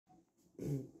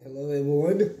Hello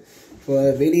everyone, for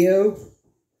a video.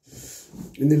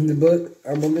 And this is the book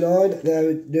I'm working on that I've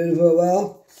been doing for a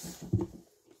while.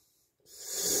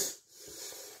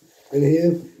 And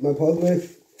here's my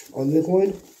progress on this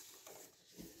one.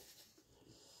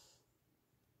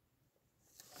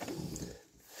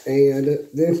 And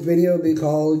this video will be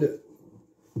called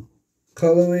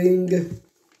Coloring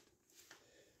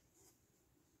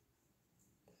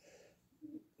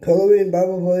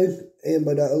Bible Verse and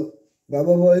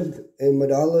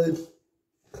mandalas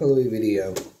coloring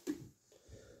video.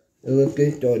 And let's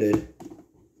get started.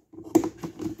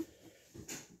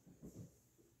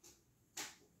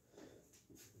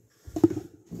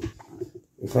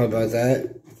 Sorry about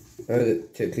that. I had to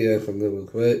take care of something real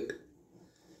quick.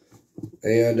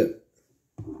 And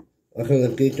okay,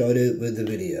 let's get started with the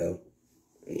video.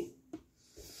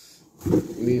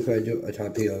 Let me find a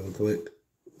top here real quick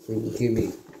so you can see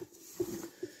me.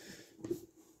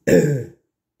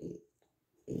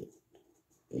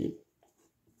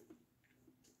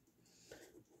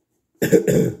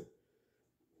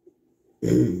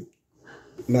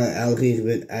 My allergies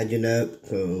been acting up,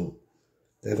 so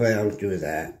that's why I'm doing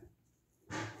that.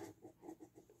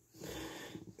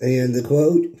 And the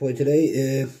quote for today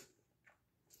is,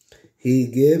 "He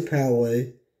gives power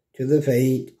to the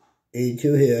faint, and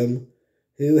to him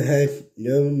who has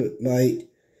no might,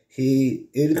 he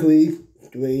increased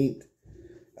strength."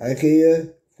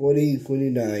 Isaiah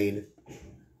 40:29.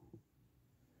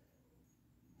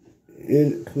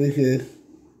 Increases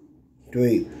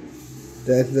strength.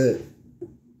 That's the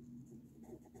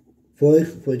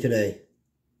voice for today.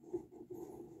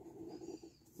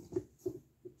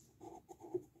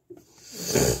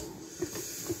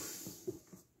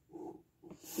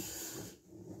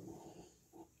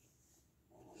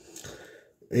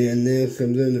 And there's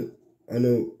something, I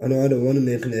know I don't want to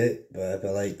mention it, but I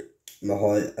feel like my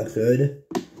heart I should.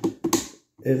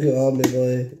 If you all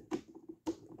remember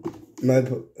my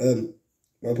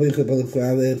principal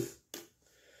service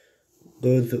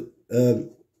goes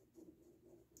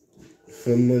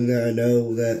someone that I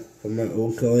know that from my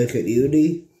old college at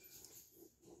uni.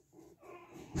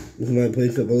 This is my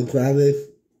principal service,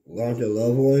 lost a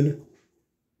loved one.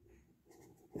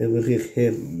 It was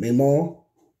his mama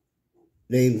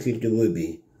named Sister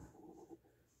Ruby.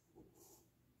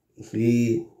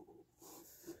 She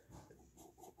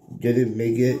didn't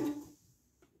make it,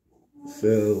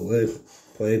 so let's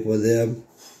pray for them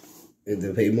and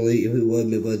the family. If we want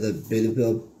me for the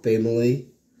benningfield family.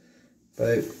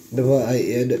 But before I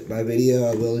end my video,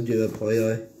 I will do a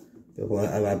prayer before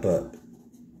I wrap up.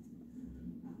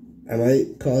 I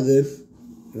might call this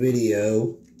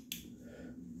video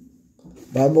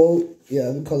Bible, I'm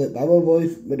gonna call it Bible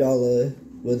Voice Mandala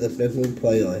with a special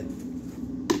prayer.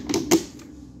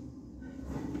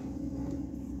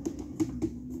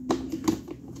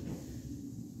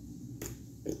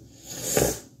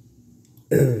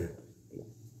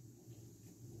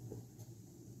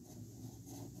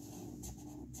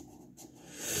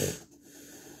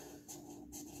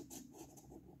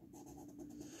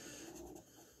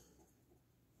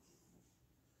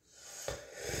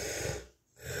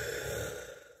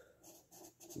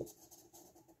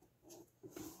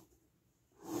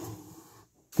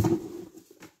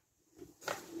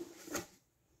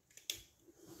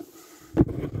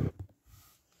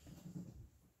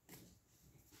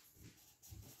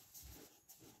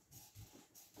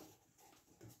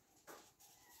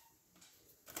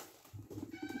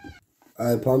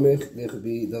 I promise this will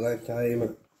be the last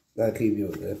time I keep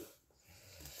doing this.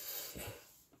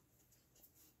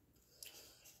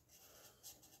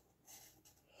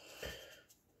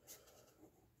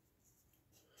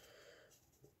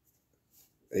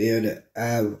 And I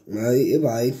have my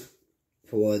advice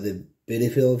for the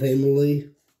Benningfield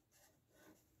family.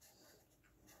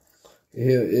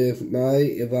 Here is my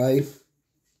advice.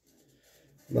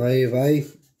 My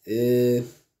advice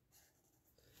is,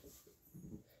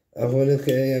 I want to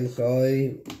say I'm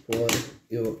sorry for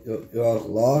your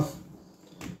loss,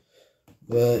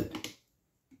 but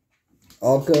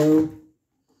also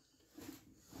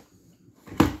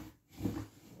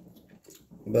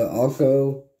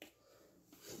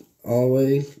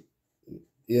always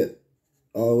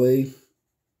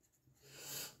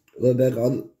look back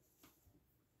on.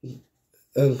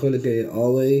 I'm going to say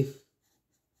always.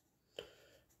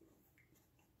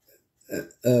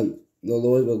 The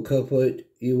Lord will comfort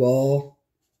you all.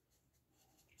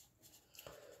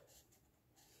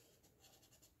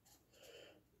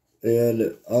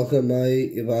 And also my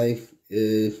advice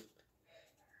is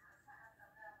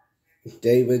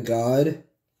stay with God.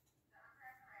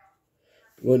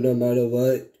 Well, no matter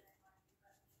what,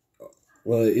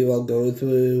 what you are going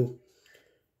through,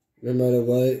 no matter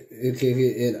what. You can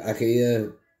get in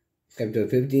Isaiah chapter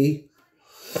 50.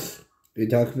 We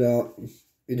talk about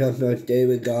stay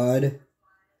with God.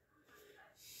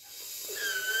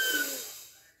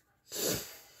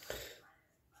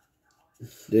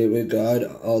 Stay with God,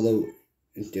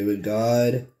 stay with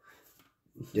God,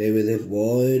 stay with His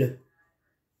Word,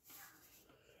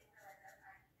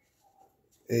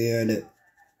 and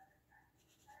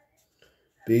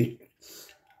be,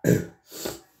 and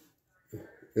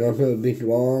also be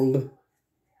strong.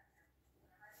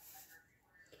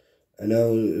 I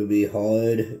know it will be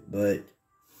hard, but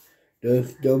don't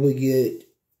forget,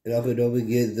 and also don't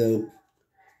forget the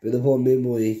beautiful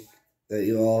memory that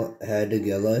you all had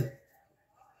together.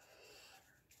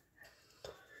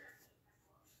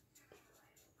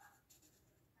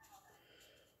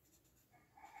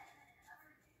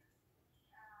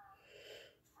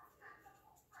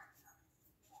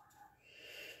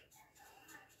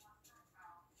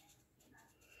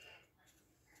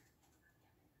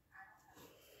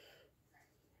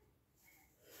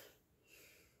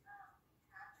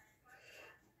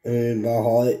 And my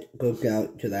heart goes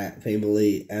out to that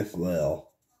family as well.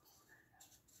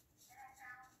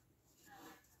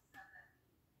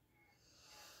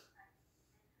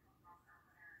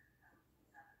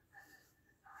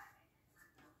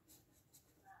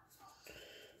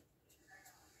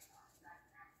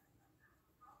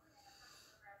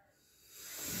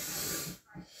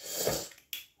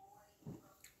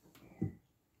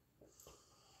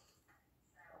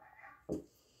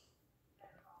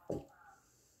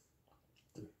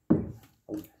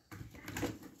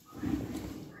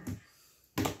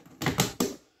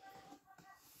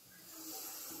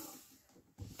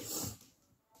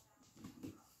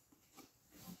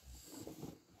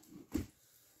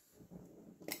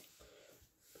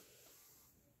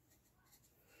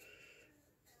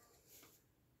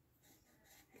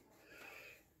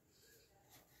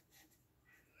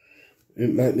 I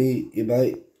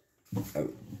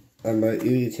might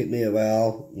usually take me a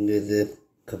while to get this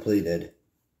completed.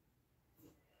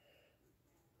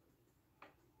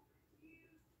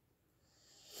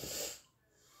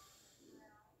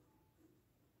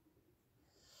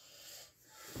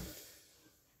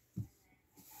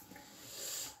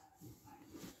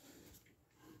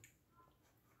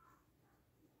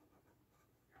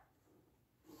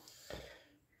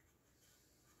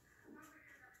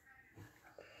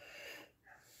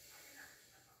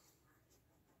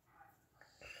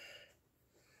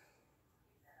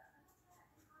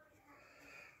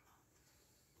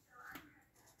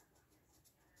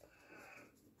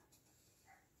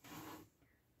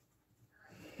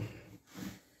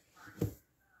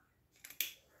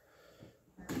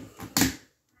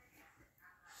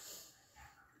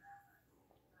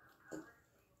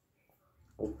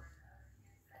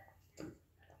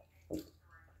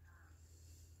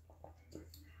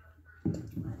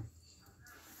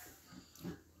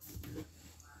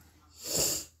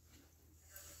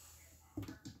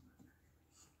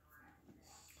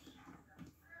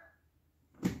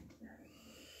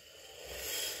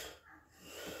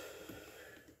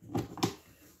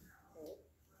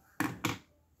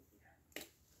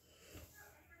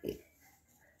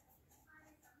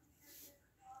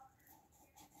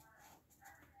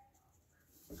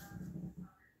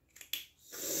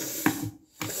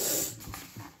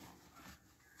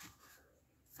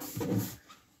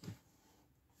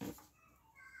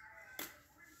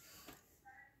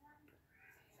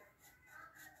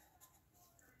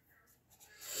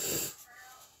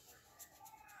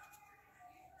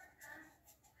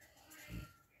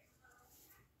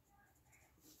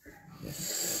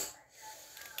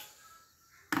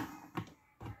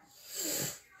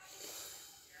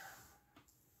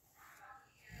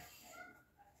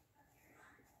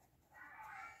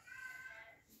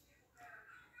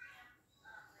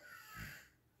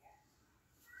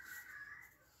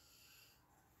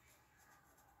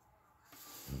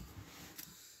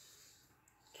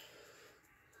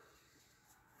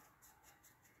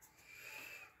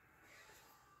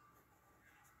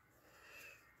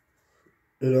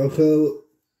 And also,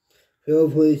 feel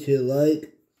free to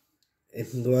like and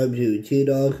subscribe to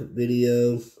T-Dog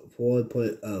Video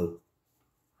 4.0.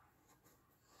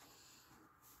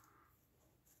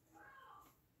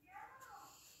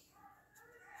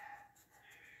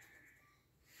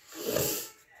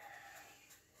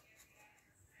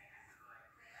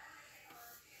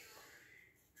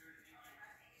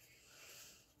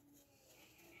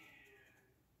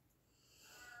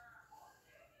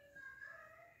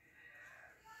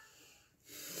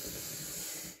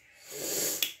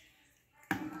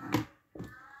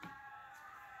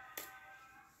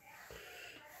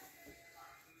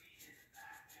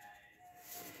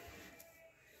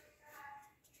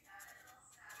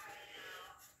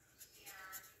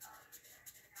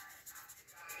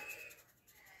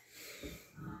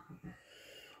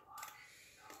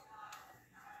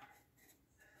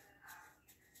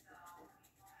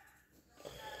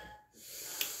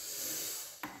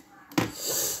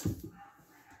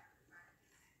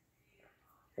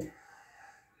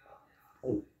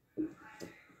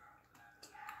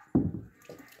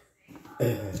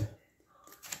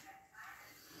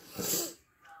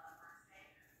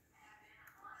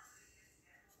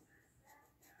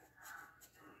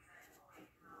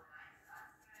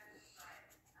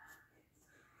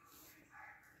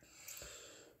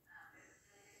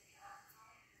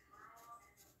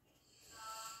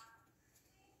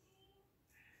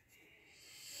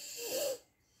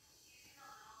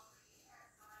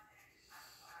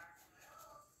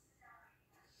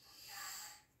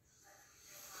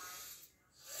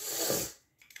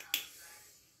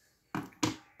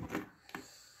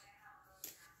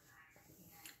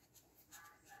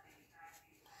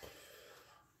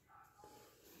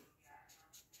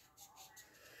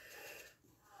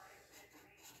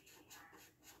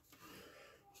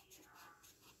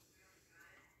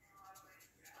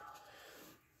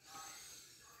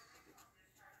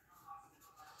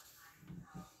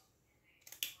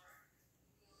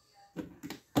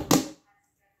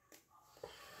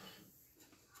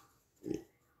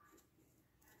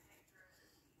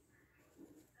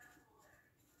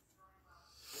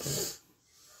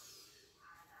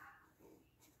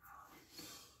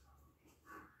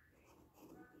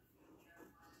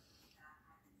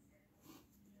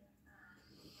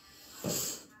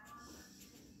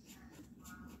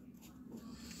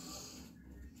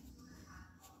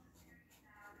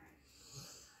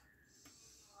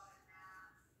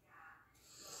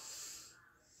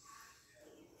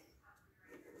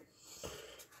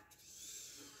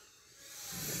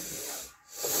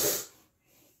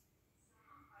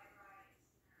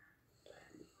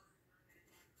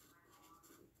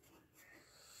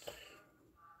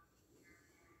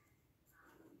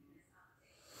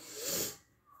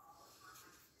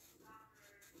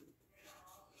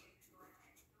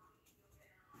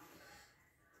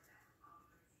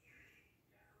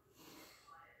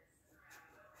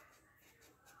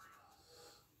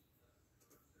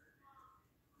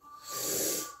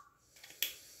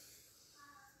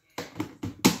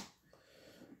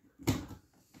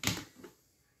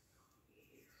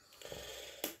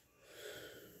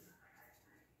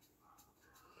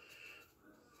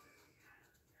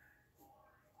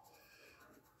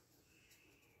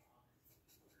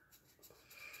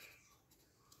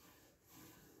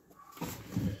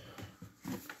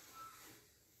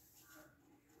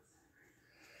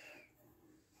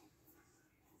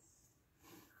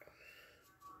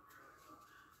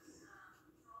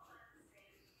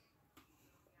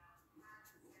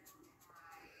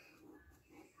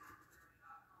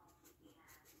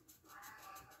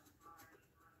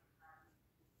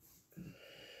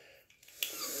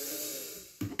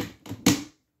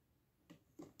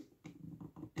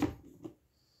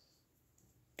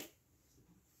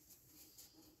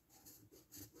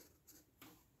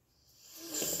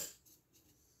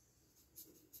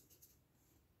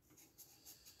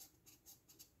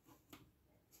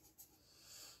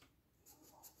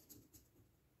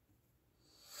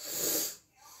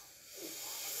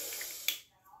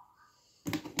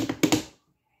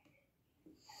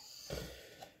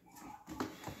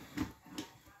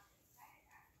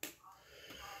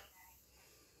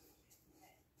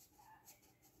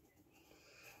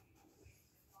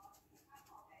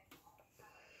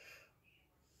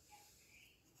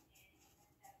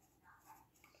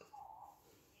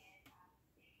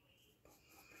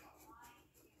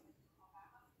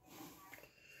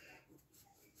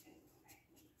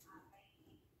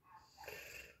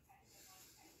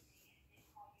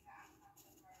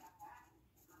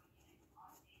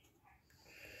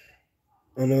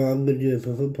 I know I'm gonna do a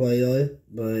perfect play on it,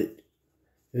 but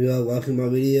if you are watching my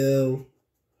video,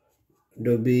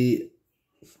 don't be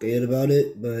scared about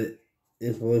it, but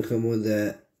it's for someone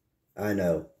that I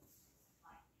know.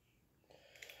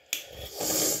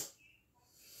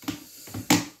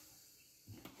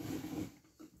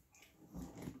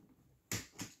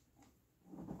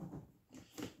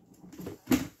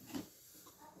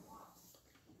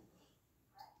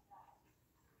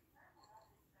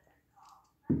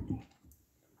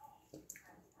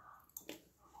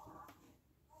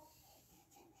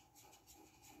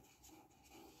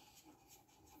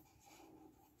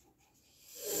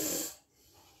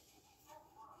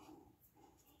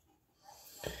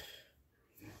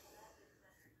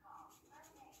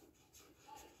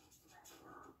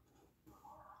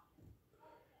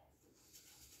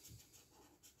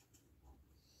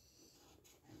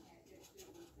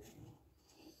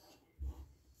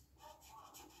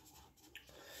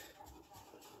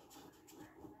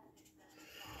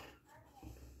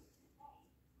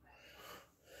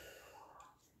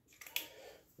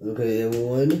 Okay,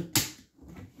 everyone.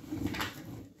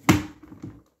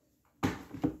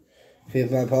 Here's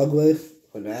my progress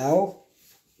for now.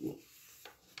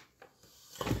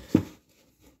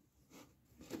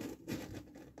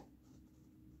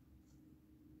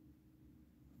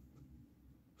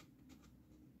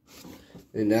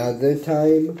 And now this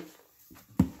time,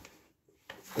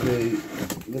 this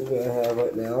is what I have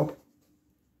right now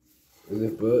in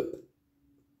this book.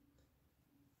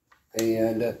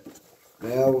 And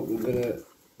now we're gonna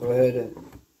go ahead and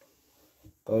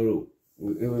go.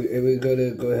 We're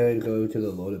gonna go ahead and go to the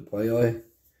loaded player. I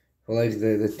feel like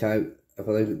this time, I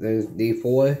feel like there's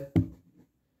D4.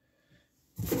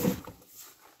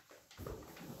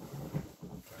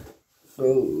 So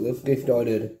let's get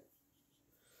started.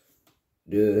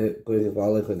 Do it, click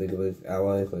follow, click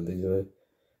ally, click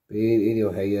being in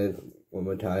your hands one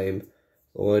more time.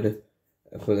 Lord,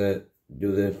 I'm gonna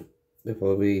do this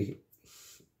before we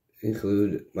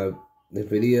include the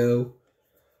video.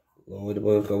 Lord,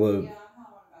 we're going. Yeah, I'm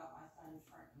calling about my son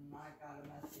Trenton. I got a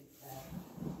message that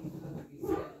he's supposed to be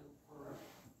scheduled for an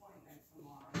appointment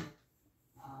tomorrow.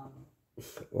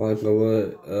 Well, I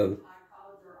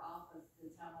called your office to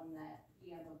tell him that he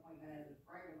has an appointment at his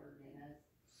regular dentist.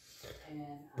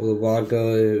 And Blanca,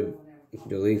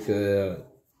 Delisa,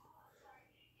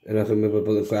 and I can remember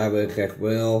Bullet Grabber as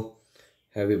well.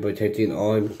 Having protecting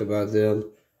arms about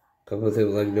them. A couple of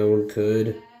them like no one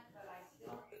could.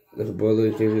 The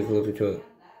brother James looking to it.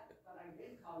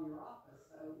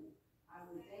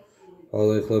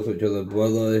 All the closer to the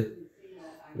brother.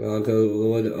 Uncle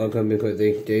Lord, Uncle because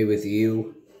they stay with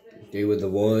you. Stay with the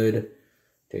Lord.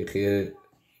 Take care.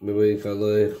 Remember each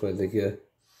other.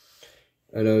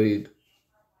 I know you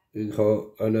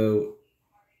call. I know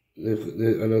they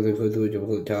go through a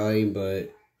difficult time, but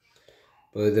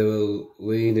they will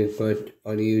lean and trust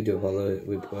on you to follow.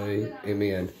 We pray.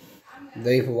 Amen. Thank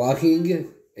you for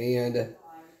watching, and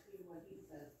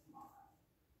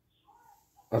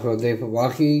also thank you for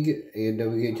watching, and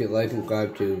don't forget to like and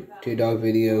subscribe to $2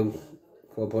 Video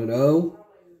 4.0,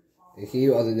 and see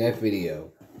you on the next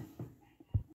video.